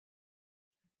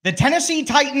The Tennessee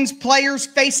Titans players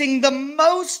facing the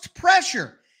most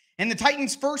pressure in the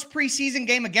Titans' first preseason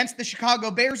game against the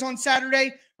Chicago Bears on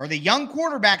Saturday are the young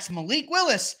quarterbacks Malik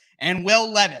Willis and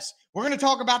Will Levis. We're going to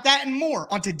talk about that and more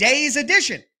on today's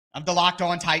edition of the Locked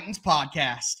On Titans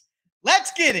podcast.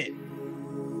 Let's get it.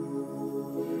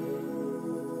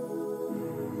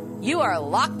 You are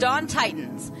Locked On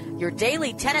Titans, your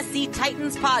daily Tennessee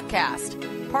Titans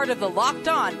podcast, part of the Locked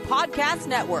On Podcast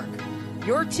Network,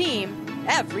 your team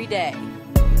every day.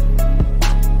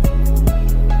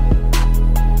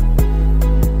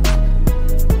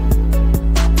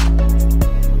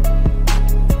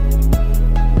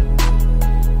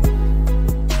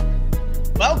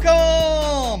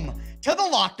 Welcome to the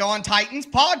Locked On Titans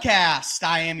podcast.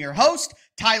 I am your host,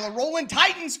 Tyler Rowland.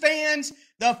 Titans fans,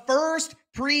 the first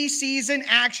preseason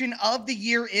action of the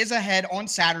year is ahead on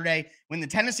Saturday when the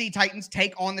Tennessee Titans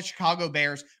take on the Chicago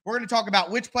Bears. We're going to talk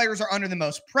about which players are under the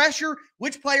most pressure,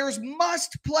 which players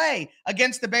must play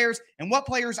against the Bears, and what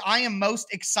players I am most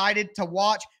excited to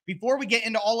watch. Before we get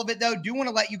into all of it, though, do want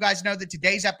to let you guys know that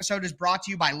today's episode is brought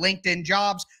to you by LinkedIn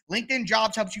Jobs. LinkedIn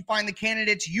Jobs helps you find the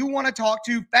candidates you want to talk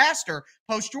to faster.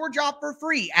 Post your job for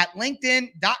free at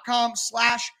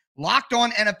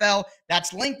linkedin.com/LockedOnNFL.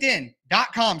 That's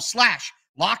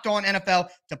linkedin.com/LockedOnNFL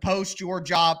to post your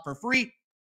job for free.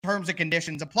 Terms and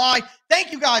conditions apply.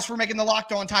 Thank you guys for making the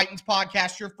Locked On Titans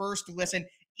podcast your first to listen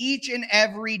each and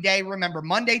every day. Remember,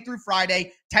 Monday through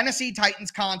Friday, Tennessee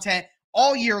Titans content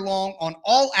all year long on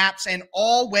all apps and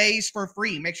always for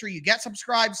free. Make sure you get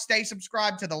subscribed, stay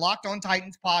subscribed to the Locked On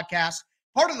Titans podcast,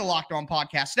 part of the Locked On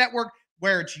Podcast Network,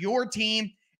 where it's your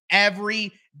team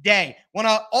every day. Want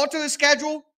to alter the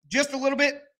schedule just a little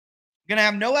bit? Going to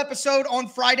have no episode on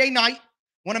Friday night.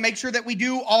 Want to make sure that we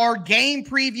do our game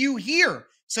preview here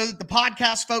so that the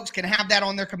podcast folks can have that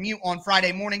on their commute on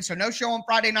Friday morning. So no show on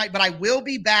Friday night, but I will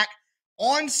be back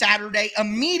on Saturday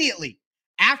immediately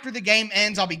after the game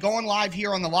ends. I'll be going live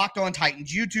here on the Locked On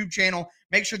Titans YouTube channel.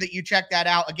 Make sure that you check that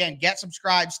out. Again, get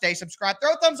subscribed, stay subscribed.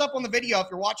 Throw a thumbs up on the video if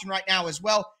you're watching right now as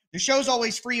well. The show's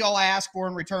always free. All I ask for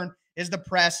in return is the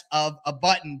press of a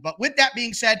button. But with that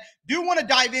being said, do want to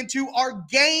dive into our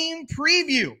game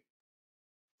preview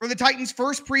for the Titans'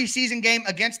 first preseason game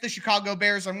against the Chicago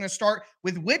Bears. I'm going to start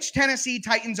with which Tennessee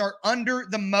Titans are under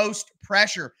the most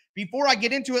pressure. Before I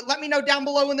get into it, let me know down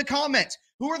below in the comments,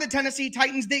 who are the Tennessee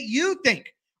Titans that you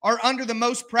think are under the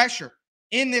most pressure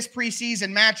in this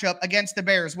preseason matchup against the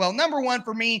Bears? Well, number one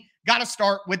for me, got to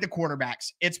start with the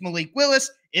quarterbacks. It's Malik Willis,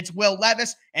 it's Will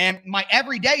Levis, and my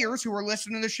everydayers who are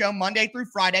listening to the show Monday through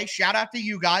Friday. Shout out to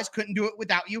you guys. Couldn't do it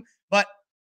without you. But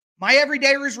my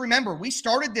everydayers, remember, we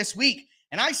started this week,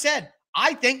 and I said,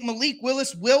 I think Malik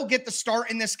Willis will get the start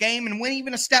in this game, and went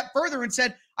even a step further and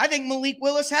said, I think Malik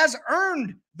Willis has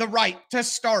earned the right to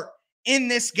start in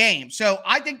this game. So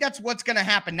I think that's what's going to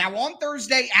happen. Now, on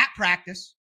Thursday at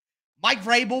practice, Mike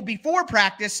Vrabel, before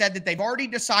practice, said that they've already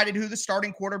decided who the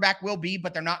starting quarterback will be,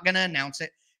 but they're not going to announce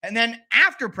it. And then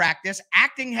after practice,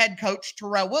 acting head coach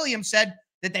Terrell Williams said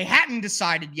that they hadn't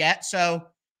decided yet. So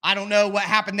I don't know what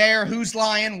happened there, who's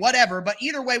lying, whatever. But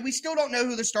either way, we still don't know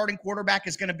who the starting quarterback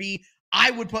is going to be. I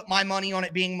would put my money on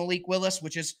it being Malik Willis,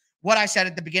 which is what I said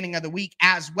at the beginning of the week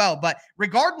as well. But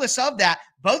regardless of that,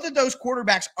 both of those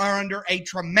quarterbacks are under a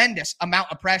tremendous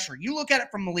amount of pressure. You look at it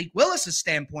from Malik Willis's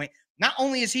standpoint, not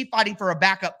only is he fighting for a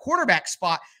backup quarterback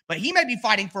spot, but he may be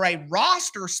fighting for a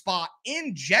roster spot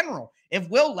in general. If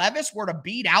Will Levis were to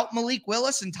beat out Malik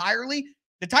Willis entirely,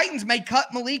 the Titans may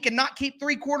cut Malik and not keep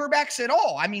three quarterbacks at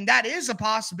all. I mean, that is a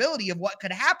possibility of what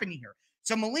could happen here.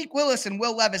 So Malik Willis and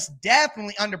Will Levis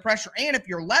definitely under pressure. And if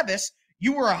you're Levis,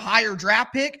 you were a higher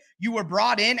draft pick. You were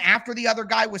brought in after the other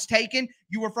guy was taken.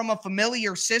 You were from a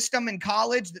familiar system in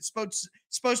college that's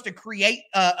supposed to create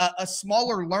a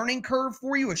smaller learning curve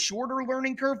for you, a shorter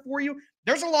learning curve for you.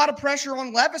 There's a lot of pressure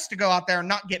on Levis to go out there and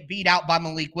not get beat out by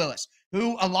Malik Willis,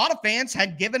 who a lot of fans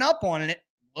had given up on, and it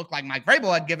looked like Mike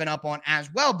Vrabel had given up on as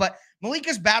well. But Malik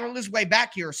has battled his way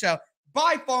back here. So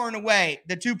by far and away,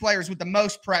 the two players with the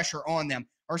most pressure on them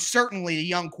are certainly the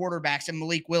young quarterbacks in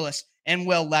Malik Willis and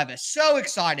Will Levis. So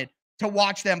excited to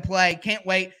watch them play. Can't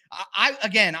wait.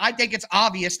 I think it's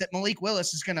obvious that Malik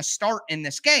Willis is going to start in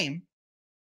this game,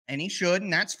 and he should,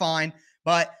 and that's fine.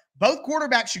 But both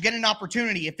quarterbacks should get an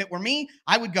opportunity. If it were me,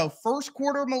 I would go first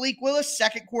quarter Malik Willis,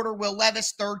 second quarter Will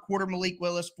Levis, third quarter Malik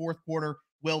Willis, fourth quarter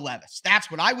Will Levis. That's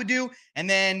what I would do. And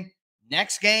then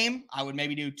next game, I would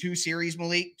maybe do 2 series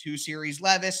Malik, 2 series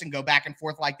Levis, and go back and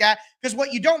forth like that. Because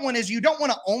what you don't want is you don't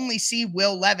want to only see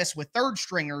Will Levis with third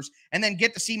stringers and then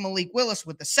get to see Malik Willis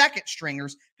with the second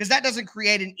stringers, because that doesn't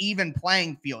create an even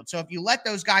playing field. So if you let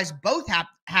those guys both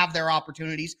have their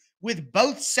opportunities, with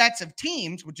both sets of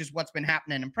teams, which is what's been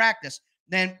happening in practice,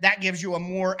 then that gives you a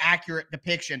more accurate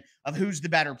depiction of who's the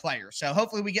better player. So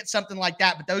hopefully we get something like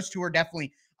that, but those two are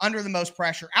definitely under the most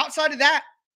pressure. Outside of that,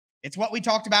 it's what we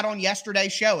talked about on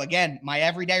yesterday's show. Again, my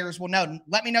everydayers will know.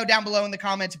 Let me know down below in the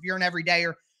comments if you're an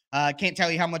everydayer. Can't tell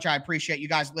you how much I appreciate you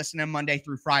guys listening Monday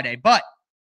through Friday. But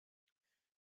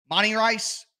Monty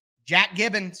Rice, Jack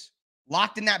Gibbons,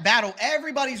 locked in that battle.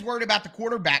 Everybody's worried about the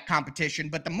quarterback competition,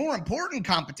 but the more important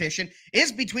competition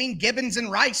is between Gibbons and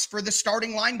Rice for the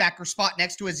starting linebacker spot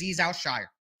next to Azeez Al-Shaair.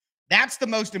 That's the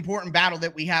most important battle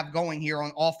that we have going here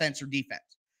on offense or defense.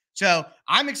 So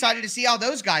I'm excited to see how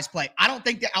those guys play. I don't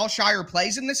think that Al-Shaair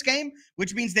plays in this game,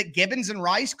 which means that Gibbons and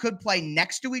Rice could play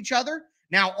next to each other.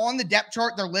 Now, on the depth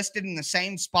chart, they're listed in the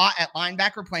same spot at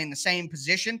linebacker, playing the same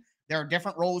position. There are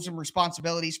different roles and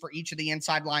responsibilities for each of the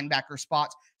inside linebacker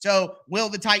spots. So will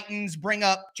the Titans bring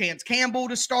up Chance Campbell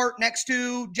to start next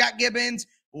to Jack Gibbons,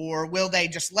 or will they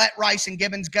just let Rice and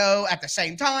Gibbons go at the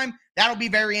same time? That'll be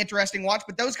very interesting to watch,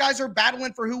 but those guys are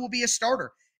battling for who will be a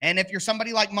starter. And if you're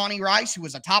somebody like Monty Rice, who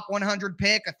was a top 100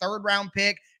 pick, a third-round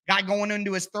pick, guy going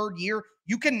into his third year,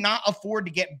 you cannot afford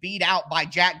to get beat out by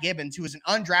Jack Gibbons, who is an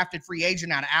undrafted free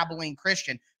agent out of Abilene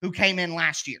Christian, who came in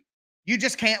last year. You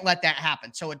just can't let that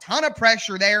happen. So a ton of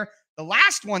pressure there. The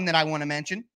last one that I want to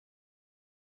mention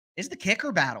is the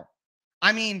kicker battle.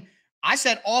 I mean, I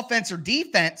said offense or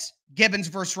defense, Gibbons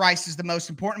versus Rice is the most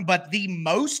important, but the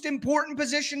most important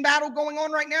position battle going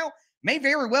on right now may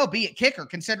very well be at kicker,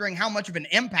 considering how much of an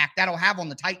impact that'll have on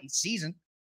the Titans season.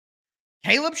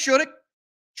 Caleb Shudak,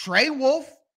 Trey Wolff,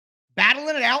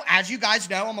 battling it out. As you guys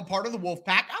know, I'm a part of the Wolf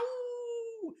Pack.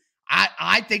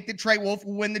 I think that Trey Wolff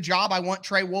will win the job. I want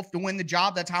Trey Wolff to win the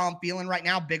job. That's how I'm feeling right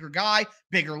now. Bigger guy,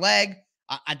 bigger leg.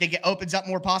 I think it opens up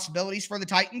more possibilities for the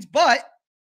Titans, but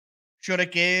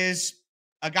Shudak is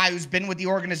a guy who's been with the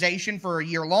organization for a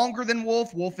year longer than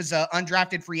Wolff. Wolff is an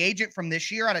undrafted free agent from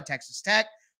this year out of Texas Tech.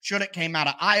 Shudak came out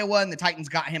of Iowa, and the Titans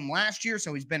got him last year,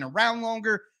 so he's been around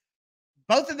longer.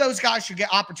 Both of those guys should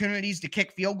get opportunities to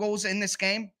kick field goals in this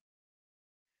game.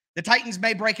 The Titans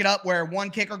may break it up where one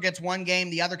kicker gets one game,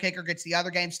 the other kicker gets the other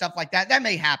game, stuff like that. That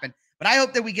may happen. But I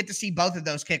hope that we get to see both of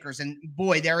those kickers. And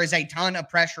boy, there is a ton of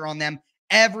pressure on them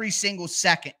every single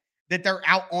second that they're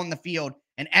out on the field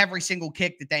and every single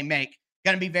kick that they make.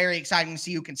 Going to be very exciting to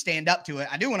see who can stand up to it.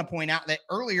 I do want to point out that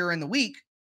earlier in the week,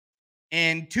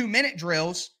 in 2-minute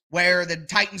drills where the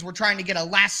Titans were trying to get a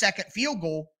last-second field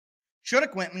goal,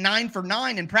 Shudak went 9 for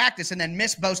 9 in practice and then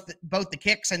missed both the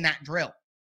kicks in that drill,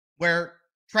 where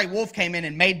Trey Wolff came in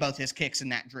and made both his kicks in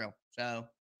that drill. So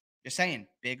just saying,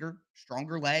 bigger,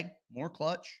 stronger leg, more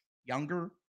clutch,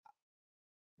 younger,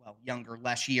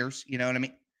 less years. You know what I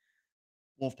mean?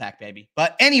 Wolfpack, baby.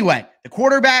 But anyway, the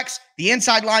quarterbacks, the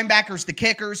inside linebackers, the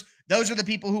kickers, those are the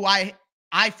people who I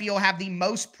feel have the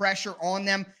most pressure on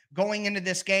them going into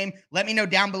this game. Let me know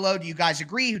down below. Do you guys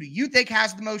agree? Who do you think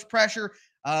has the most pressure?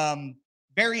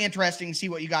 Very interesting to see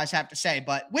what you guys have to say.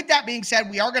 But with that being said,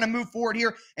 we are going to move forward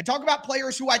here and talk about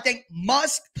players who I think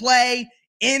must play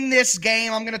in this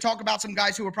game. I'm going to talk about some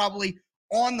guys who are probably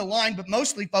on the line, but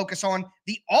mostly focus on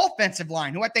the offensive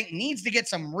line, who I think needs to get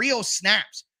some real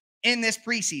snaps in this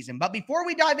preseason. But before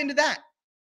we dive into that,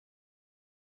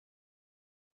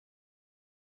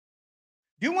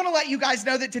 I do want to let you guys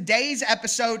know that today's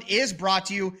episode is brought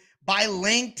to you by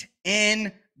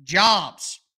LinkedIn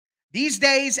Jobs. These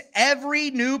days,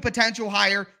 every new potential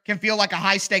hire can feel like a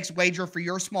high-stakes wager for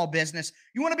your small business.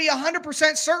 You want to be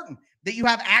 100% certain that you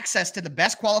have access to the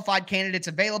best qualified candidates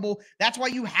available. That's why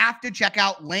you have to check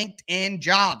out LinkedIn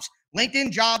Jobs.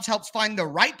 LinkedIn Jobs helps find the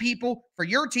right people for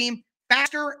your team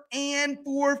faster and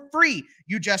for free.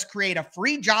 You just create a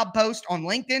free job post on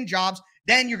LinkedIn Jobs.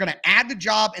 Then you're going to add the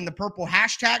job in the purple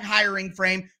hashtag hiring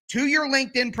frame to your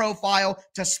LinkedIn profile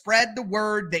to spread the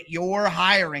word that you're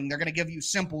hiring. They're going to give you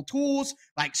simple tools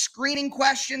like screening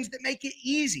questions that make it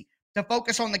easy to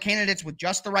focus on the candidates with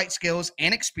just the right skills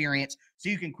and experience so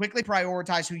you can quickly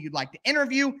prioritize who you'd like to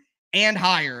interview and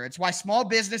hire. It's why small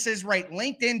businesses rate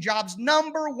LinkedIn Jobs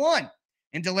 #1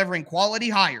 in delivering quality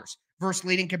hires versus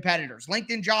leading competitors.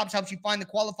 LinkedIn Jobs helps you find the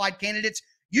qualified candidates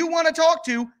you want to talk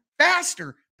to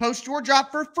faster. Post your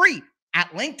job for free at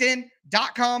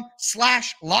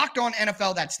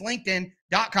linkedin.com/LockedOnNFL. That's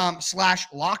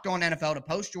linkedin.com/LockedOnNFL to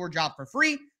post your job for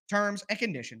free. Terms and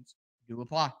conditions do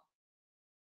apply.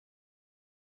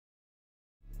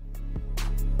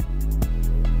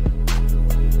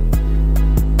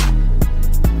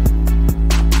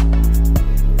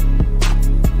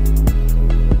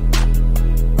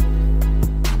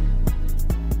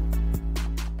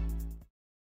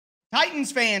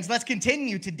 Titans fans, let's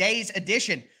continue today's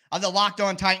edition of the Locked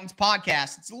On Titans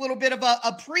podcast. It's a little bit of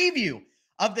a preview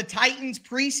of the Titans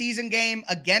preseason game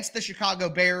against the Chicago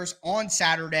Bears on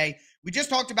Saturday. We just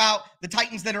talked about the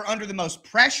Titans that are under the most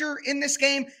pressure in this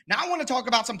game. Now I want to talk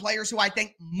about some players who I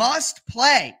think must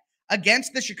play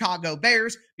against the Chicago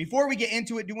Bears. Before we get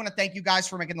into it, I do want to thank you guys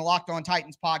for making the Locked On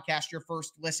Titans podcast your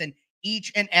first listen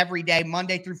each and every day,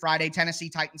 Monday through Friday. Tennessee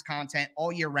Titans content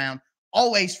all year round,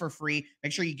 always for free.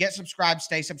 Make sure you get subscribed,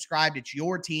 stay subscribed. It's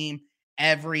your team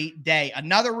every day.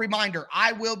 Another reminder,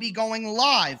 I will be going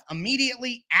live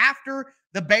immediately after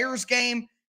the Bears game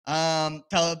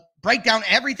to break down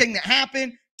everything that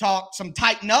happened, talk some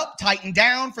tighten up, tighten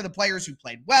down for the players who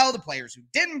played well, the players who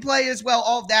didn't play as well,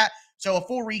 all of that. So a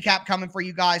full recap coming for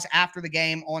you guys after the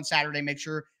game on Saturday. Make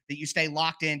sure that you stay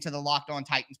locked into the Locked On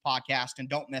Titans podcast and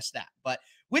don't miss that. But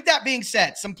with that being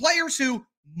said, some players who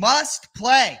must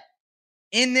play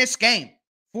in this game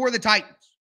for the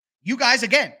Titans. You guys,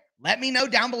 again, let me know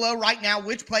down below right now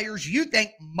which players you think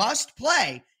must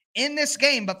play in this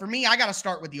game. But for me, I got to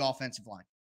start with the offensive line.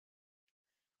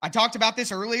 I talked about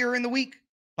this earlier in the week,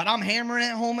 but I'm hammering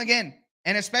it home again.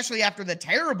 And especially after the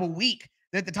terrible week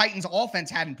that the Titans offense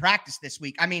had in practice this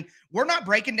week. I mean, we're not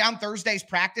breaking down Thursday's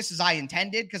practice as I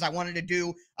intended because I wanted to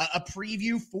do a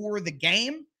preview for the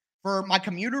game for my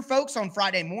commuter folks on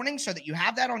Friday morning so that you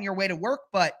have that on your way to work.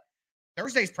 But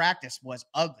Thursday's practice was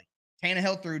ugly.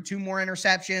 Tannehill threw 2 more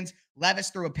interceptions.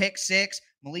 Levis threw a pick 6.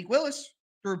 Malik Willis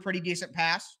threw a pretty decent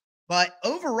pass. But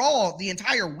overall, the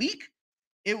entire week,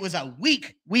 it was a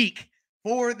weak week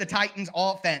for the Titans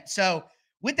offense. So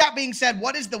with that being said,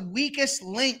 what is the weakest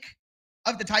link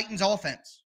of the Titans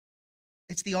offense?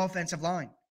 It's the offensive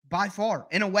line. By far,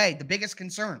 in a way, the biggest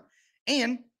concern.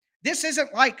 And this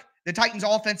isn't like the Titans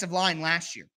offensive line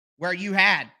last year, where you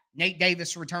had Nate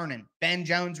Davis returning, Ben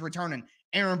Jones returning,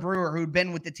 Aaron Brewer, who'd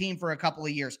been with the team for a couple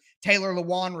of years, Taylor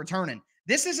Lewan returning.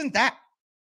 This isn't that.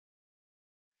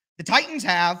 The Titans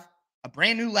have a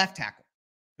brand new left tackle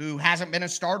who hasn't been a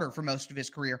starter for most of his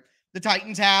career. The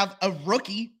Titans have a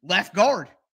rookie left guard.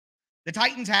 The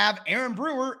Titans have Aaron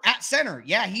Brewer at center.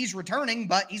 Yeah, he's returning,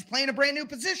 but he's playing a brand new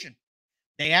position.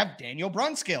 They have Daniel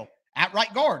Brunskill at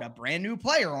right guard, a brand new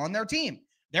player on their team.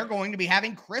 They're going to be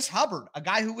having Chris Hubbard, a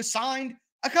guy who was signed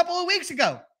a couple of weeks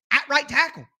ago, at right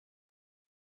tackle.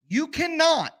 You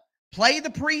cannot play the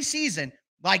preseason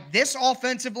like this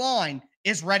offensive line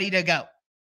is ready to go.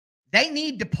 They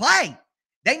need to play.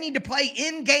 They need to play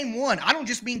in game 1. I don't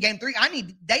just mean game 3.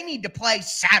 They need to play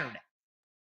Saturday.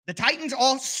 The Titans'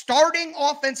 starting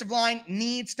offensive line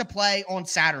needs to play on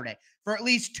Saturday for at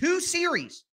least 2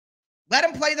 series. Let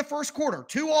them play the first quarter,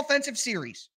 2 offensive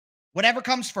series, whatever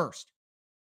comes first.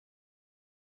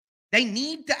 They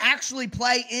need to actually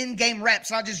play in-game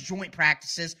reps, not just joint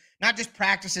practices, not just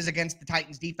practices against the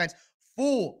Titans defense,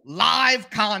 full live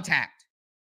contact.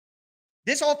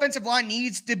 This offensive line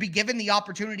needs to be given the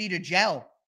opportunity to gel,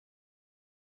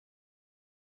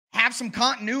 have some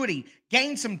continuity,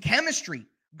 gain some chemistry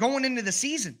going into the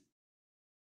season.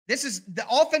 The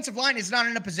offensive line is not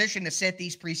in a position to sit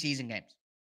these preseason games.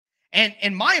 And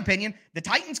in my opinion, the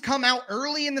Titans come out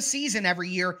early in the season every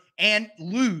year and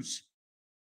lose.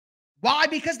 Why?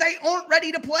 Because they aren't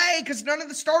ready to play, because none of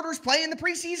the starters play in the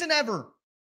preseason ever.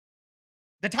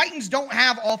 The Titans don't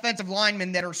have offensive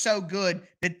linemen that are so good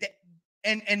that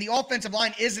and the offensive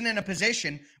line isn't in a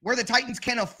position where the Titans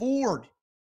can afford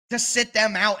to sit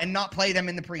them out and not play them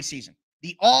in the preseason.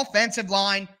 The offensive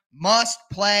line must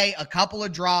play a couple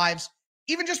of drives,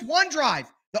 even just one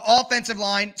drive.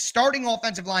 The starting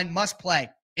offensive line must play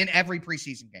in every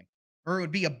preseason game, or it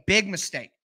would be a big mistake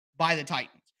by the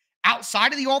Titans.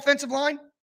 Outside of the offensive line,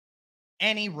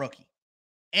 any rookie.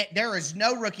 And there is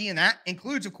no rookie, and that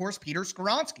includes, of course, Peter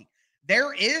Skoronski.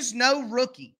 There is no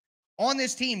rookie on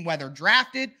this team, whether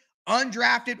drafted,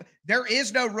 undrafted. There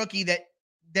is no rookie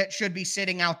that should be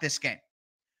sitting out this game.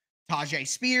 Tajay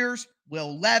Spears,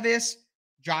 Will Levis,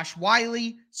 Josh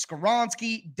Wiley,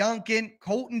 Skoronski, Duncan,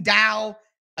 Colton Dow.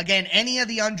 Again, any of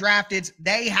the undrafteds,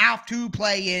 they have to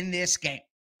play in this game.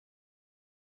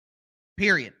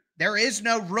 Period. There is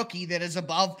no rookie that is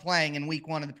above playing in week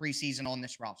 1 of the preseason on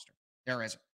this roster. There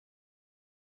isn't.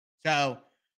 So,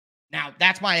 now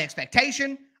that's my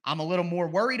expectation. I'm a little more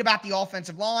worried about the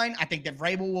offensive line. I think that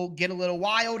Vrabel will get a little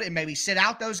wild and maybe sit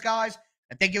out those guys.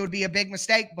 I think it would be a big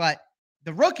mistake, but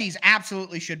the rookies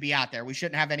absolutely should be out there. We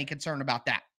shouldn't have any concern about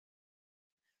that.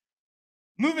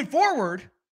 Moving forward,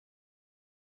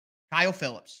 Kyle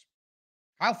Phillips.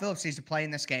 Kyle Phillips needs to play in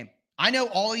this game. I know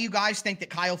all of you guys think that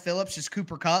Kyle Phillips is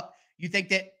Cooper Kupp. You think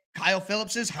that Kyle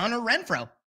Phillips is Hunter Renfrow,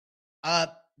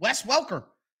 Wes Welker.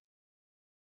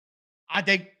 I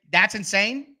think that's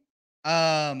insane.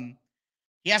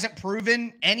 He hasn't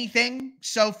proven anything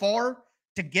so far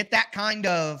to get that kind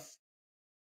of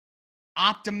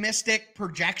optimistic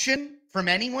projection from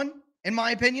anyone, in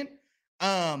my opinion.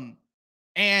 And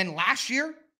last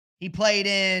year, he played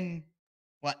in,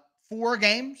 4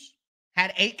 games,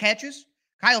 had 8 catches.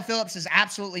 Kyle Phillips has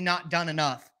absolutely not done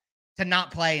enough to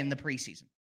not play in the preseason.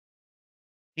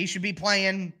 He should be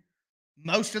playing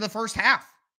most of the first half.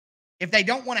 If they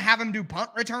don't want to have him do punt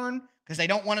return because they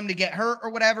don't want him to get hurt or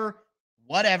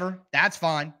whatever, that's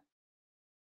fine.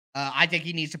 I think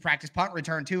he needs to practice punt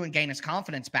return too and gain his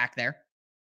confidence back there.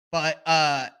 But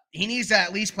he needs to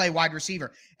at least play wide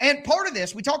receiver. And part of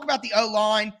this, we talk about the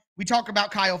O-line, we talk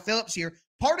about Kyle Phillips here.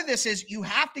 Part of this is you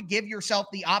have to give yourself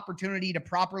the opportunity to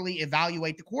properly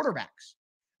evaluate the quarterbacks.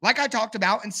 Like I talked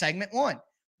about in segment 1,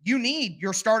 you need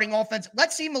your starting offense.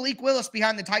 Let's see Malik Willis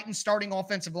behind the Titans starting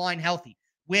offensive line healthy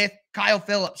with Kyle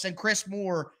Phillips and Chris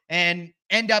Moore and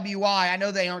NWI. I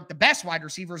know they aren't the best wide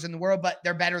receivers in the world, but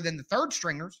they're better than the third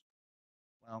stringers.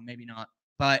 Well, maybe not.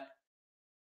 But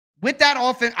with that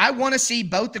offense, I want to see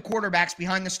both the quarterbacks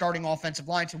behind the starting offensive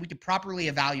line so we can properly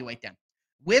evaluate them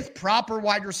with proper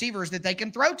wide receivers that they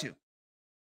can throw to.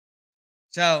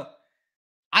 So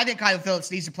I think Kyle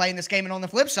Phillips needs to play in this game. And on the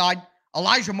flip side,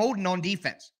 Elijah Molden on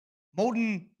defense.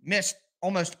 Molden missed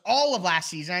almost all of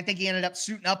last season. I think he ended up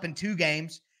suiting up in 2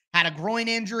 games. Had a groin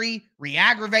injury,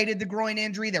 re-aggravated the groin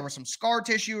injury. There was some scar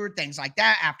tissue or things like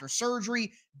that after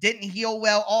surgery. Didn't heal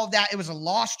well, all of that. It was a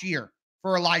lost year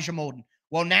for Elijah Molden.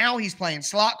 Well, now he's playing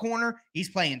slot corner. He's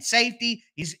playing safety.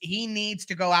 He needs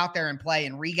to go out there and play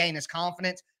and regain his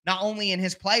confidence, not only in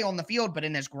his play on the field, but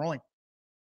in his groin.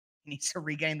 He needs to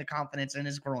regain the confidence in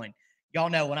his groin. Y'all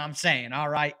know what I'm saying. All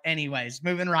right. Anyways,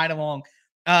 moving right along.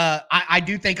 I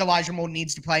do think Elijah Molden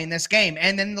needs to play in this game.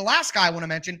 And then the last guy I want to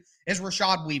mention is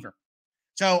Rashad Weaver.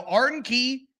 So Arden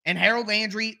Key and Harold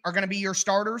Landry are going to be your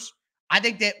starters. I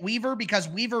think that Weaver, because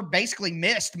Weaver basically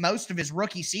missed most of his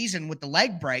rookie season with the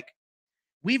leg break,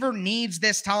 Weaver needs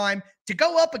this time to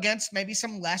go up against maybe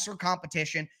some lesser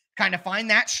competition, kind of find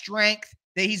that strength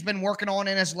that he's been working on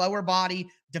in his lower body,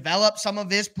 develop some of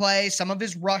his plays, some of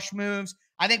his rush moves.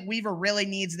 I think Weaver really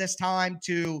needs this time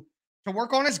to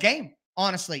work on his game,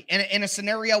 honestly, in a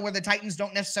scenario where the Titans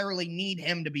don't necessarily need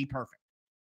him to be perfect.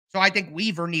 So I think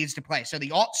Weaver needs to play. So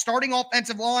the starting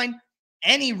offensive line,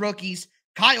 any rookies,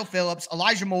 Kyle Phillips,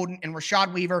 Elijah Molden, and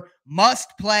Rashad Weaver must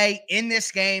play in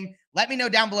this game. Let me know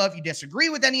down below if you disagree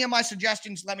with any of my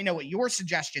suggestions. Let me know what your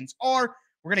suggestions are.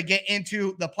 We're going to get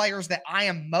into the players that I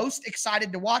am most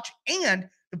excited to watch and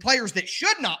the players that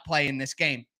should not play in this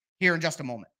game here in just a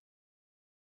moment.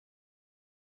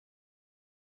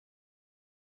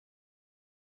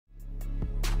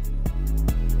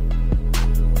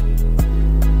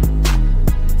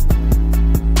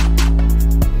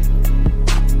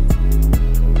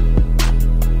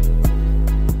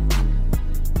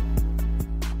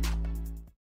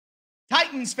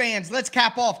 Titans fans, let's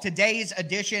cap off today's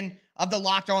edition of the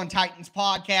Locked On Titans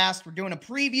podcast. We're doing a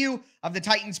preview of the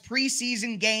Titans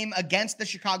preseason game against the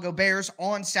Chicago Bears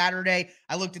on Saturday.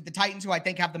 I looked at the Titans who I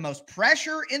think have the most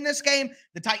pressure in this game,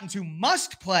 the Titans who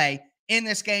must play in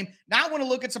this game. Now I want to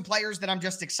look at some players that I'm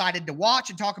just excited to watch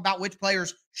and talk about which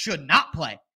players should not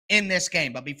play in this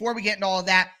game. But before we get into all of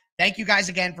that, thank you guys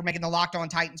again for making the Locked On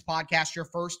Titans podcast your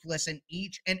first listen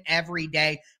each and every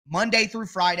day, Monday through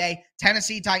Friday.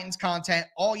 Tennessee Titans content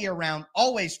all year round,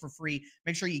 always for free.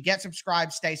 Make sure you get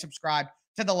subscribed, stay subscribed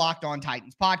to the Locked On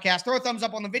Titans podcast. Throw a thumbs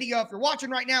up on the video if you're watching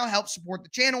right now. Help support the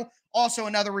channel. Also,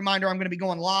 another reminder, I'm going to be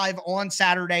going live on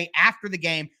Saturday after the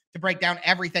game to break down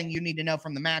everything you need to know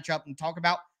from the matchup and talk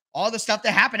about all the stuff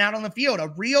that happened out on the field.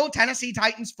 A real Tennessee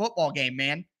Titans football game,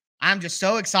 man. I'm just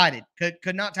so excited.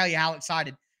 Could not tell you how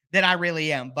excited that I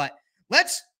really am. But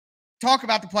let's talk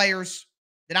about the players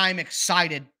that I'm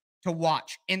excited to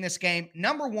watch in this game.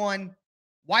 Number 1,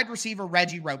 wide receiver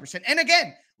Reggie Roberson. And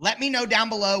again, let me know down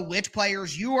below which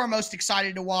players you are most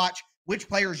excited to watch, which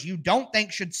players you don't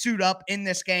think should suit up in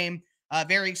this game.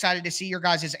 Very excited to see your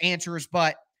guys' answers.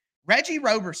 But Reggie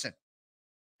Roberson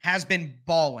has been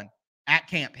balling at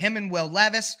camp. Him and Will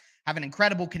Levis have an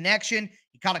incredible connection.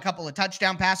 He caught a couple of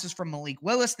touchdown passes from Malik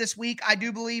Willis this week, I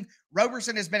do believe.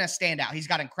 Roberson has been a standout. He's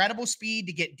got incredible speed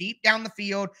to get deep down the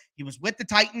field. He was with the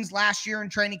Titans last year in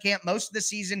training camp most of the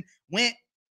season, went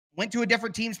to a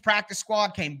different team's practice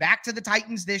squad, came back to the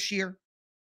Titans this year,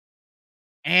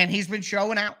 and he's been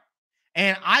showing out.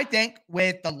 And I think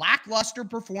with the lackluster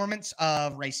performance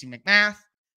of Racey McMath,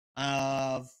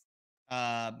 of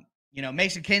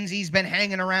Mason Kinsey's been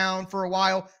hanging around for a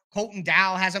while. Colton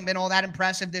Dow hasn't been all that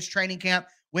impressive this training camp.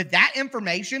 With that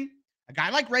information, A guy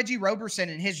like Reggie Roberson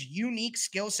and his unique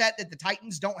skill set that the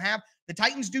Titans don't have. The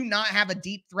Titans do not have a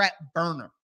deep threat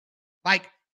burner. Like,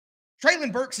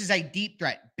 Treylon Burks is a deep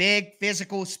threat. Big,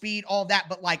 physical, speed, all that,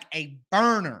 but like a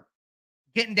burner.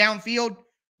 Getting downfield,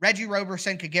 Reggie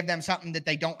Roberson could give them something that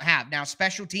they don't have. Now,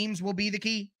 special teams will be the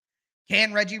key.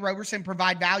 Can Reggie Roberson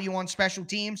provide value on special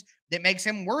teams that makes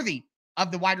him worthy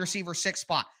of the wide receiver 6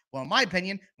 spot? Well, in my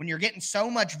opinion, when you're getting so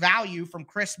much value from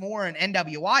Chris Moore and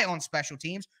NWI on special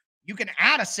teams, you can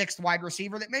add a 6th wide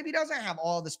receiver that maybe doesn't have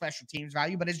all the special teams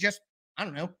value, but is just, I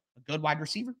don't know, a good wide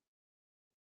receiver.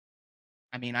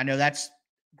 I mean, I know that's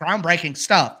groundbreaking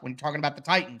stuff when you're talking about the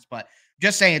Titans, but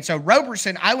just saying. So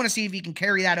Roberson, I want to see if he can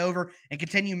carry that over and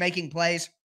continue making plays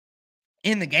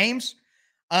in the games.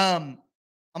 I'm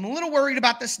a little worried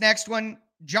about this next one.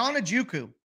 John Ojukwu,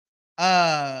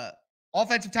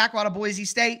 offensive tackle out of Boise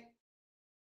State,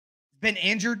 been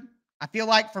injured, I feel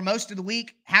like, for most of the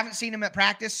week. Haven't seen him at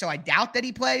practice, so I doubt that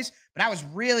he plays, but I was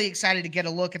really excited to get a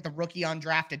look at the rookie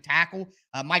undrafted tackle.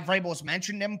 Mike Vrabel has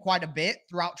mentioned him quite a bit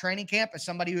throughout training camp as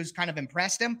somebody who's kind of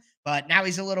impressed him, but now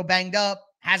he's a little banged up,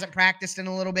 hasn't practiced in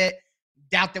a little bit.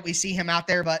 Doubt that we see him out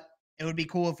there, but it would be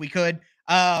cool if we could.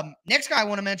 Next guy I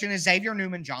want to mention is Xavier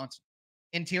Newman-Johnson,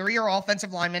 interior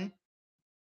offensive lineman.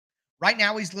 Right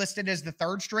now he's listed as the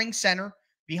 3rd-string center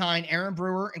behind Aaron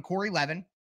Brewer and Corey Levin.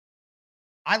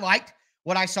 I liked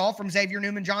what I saw from Xavier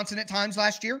Newman-Johnson at times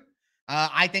last year.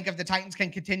 I think if the Titans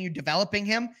can continue developing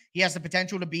him, he has the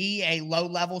potential to be a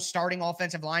low-level starting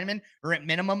offensive lineman, or at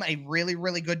minimum, a really,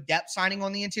 really good depth signing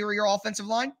on the interior offensive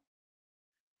line.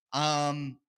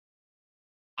 I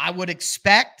would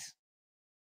expect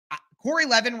Corey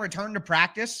Levin returned to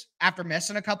practice after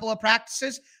missing a couple of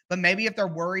practices, but maybe if they're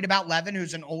worried about Levin,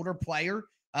 who's an older player,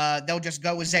 they'll just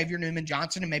go with Xavier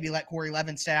Newman-Johnson and maybe let Corey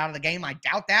Levin stay out of the game. I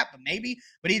doubt that, but maybe.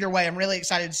 But either way, I'm really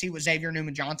excited to see what Xavier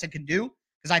Newman-Johnson can do,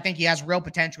 because I think he has real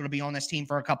potential to be on this team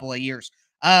for a couple of years.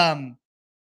 On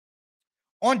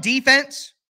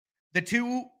defense, the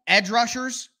 2 edge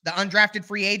rushers, the undrafted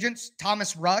free agents,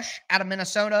 Thomas Rush out of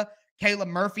Minnesota, Caleb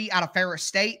Murphy out of Ferris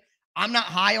State. I'm not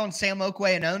high on Sam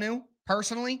Okwe-Enonu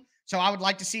personally, so I would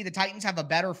like to see the Titans have a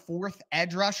better 4th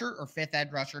edge rusher or 5th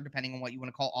edge rusher, depending on what you want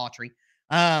to call Autry.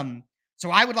 So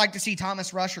I would like to see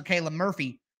Thomas Rush or Caleb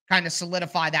Murphy kind of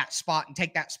solidify that spot and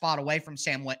take that spot away from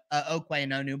Sam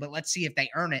Okwe-Enonu, but let's see if they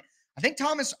earn it.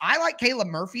 I like Caleb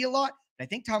Murphy a lot, but I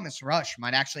think Thomas Rush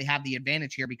might actually have the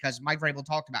advantage here because Mike Vrabel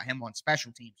talked about him on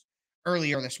special teams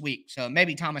earlier this week. So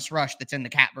maybe Thomas Rush that's in the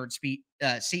catbird seat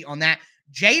on that.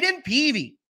 Jaden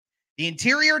Peavy, the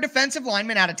interior defensive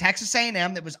lineman out of Texas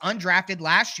A&M that was undrafted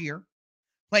last year,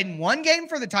 played in 1 game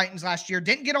for the Titans last year,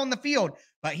 didn't get on the field,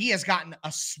 but he has gotten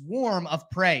a swarm of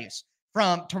praise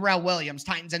from Terrell Williams,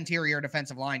 Titans interior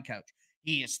defensive line coach.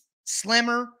 He is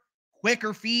slimmer,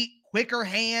 quicker feet, quicker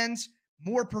hands,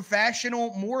 more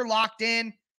professional, more locked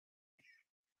in.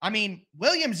 I mean,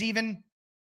 Williams even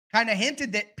kind of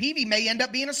hinted that Peavy may end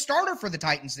up being a starter for the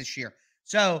Titans this year.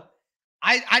 So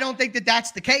I don't think that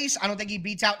that's the case. I don't think he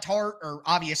beats out Tart or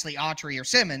obviously Autry or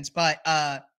Simmons, but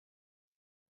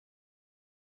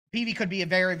Peavy could be a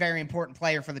very, very important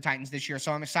player for the Titans this year,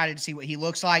 so I'm excited to see what he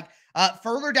looks like.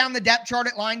 Further down the depth chart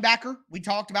at linebacker, we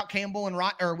talked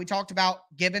about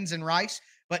Gibbons and Rice,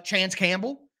 but Chance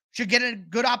Campbell should get a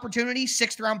good opportunity.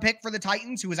 6th-round pick for the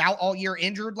Titans, who was out all year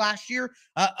injured last year.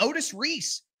 Otis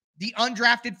Reese, the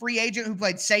undrafted free agent who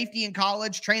played safety in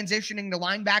college, transitioning to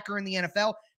linebacker in the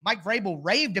NFL. Mike Vrabel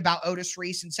raved about Otis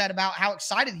Reese and said about how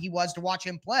excited he was to watch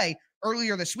him play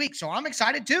earlier this week, so I'm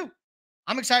excited too.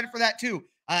 I'm excited for that too.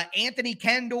 Anthony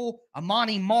Kendall,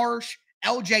 Amani Marsh,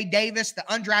 LJ Davis, the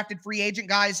undrafted free agent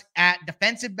guys at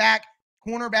defensive back,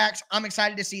 cornerbacks. I'm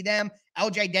excited to see them.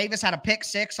 LJ Davis had a pick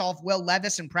 6 off Will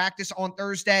Levis in practice on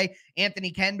Thursday.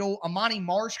 Anthony Kendall, Amani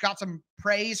Marsh got some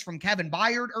praise from Kevin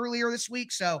Byard earlier this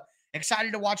week. So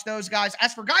excited to watch those guys.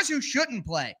 As for guys who shouldn't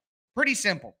play, pretty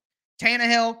simple.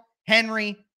 Tannehill,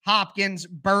 Henry, Hopkins,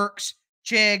 Burks,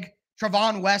 Chig,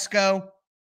 Trevon Wesco,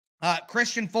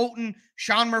 Christian Fulton,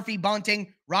 Sean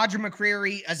Murphy-Bunting, Roger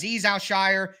McCreary, Azeez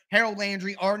Al-Shire, Harold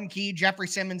Landry, Arden Key, Jeffrey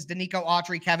Simmons, Danico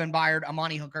Autry, Kevin Byard,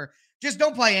 Amani Hooker. Just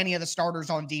don't play any of the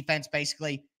starters on defense,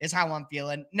 basically, is how I'm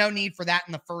feeling. No need for that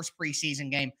in the first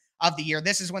preseason game of the year.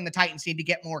 This is when the Titans need to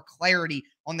get more clarity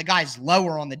on the guys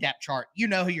lower on the depth chart. You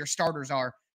know who your starters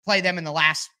are. Play them in the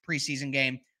last preseason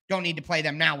game. Don't need to play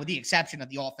them now, with the exception of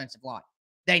the offensive line.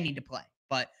 They need to play.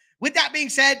 But with that being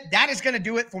said, that is going to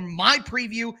do it for my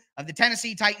preview of the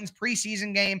Tennessee Titans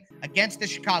preseason game against the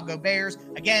Chicago Bears.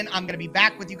 Again, I'm going to be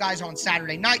back with you guys on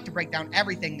Saturday night to break down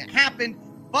everything that happened.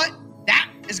 But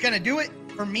that is going to do it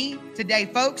for me today,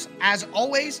 folks. As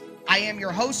always, I am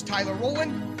your host, Tyler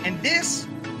Rowland, and this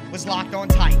was Locked On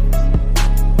Titans.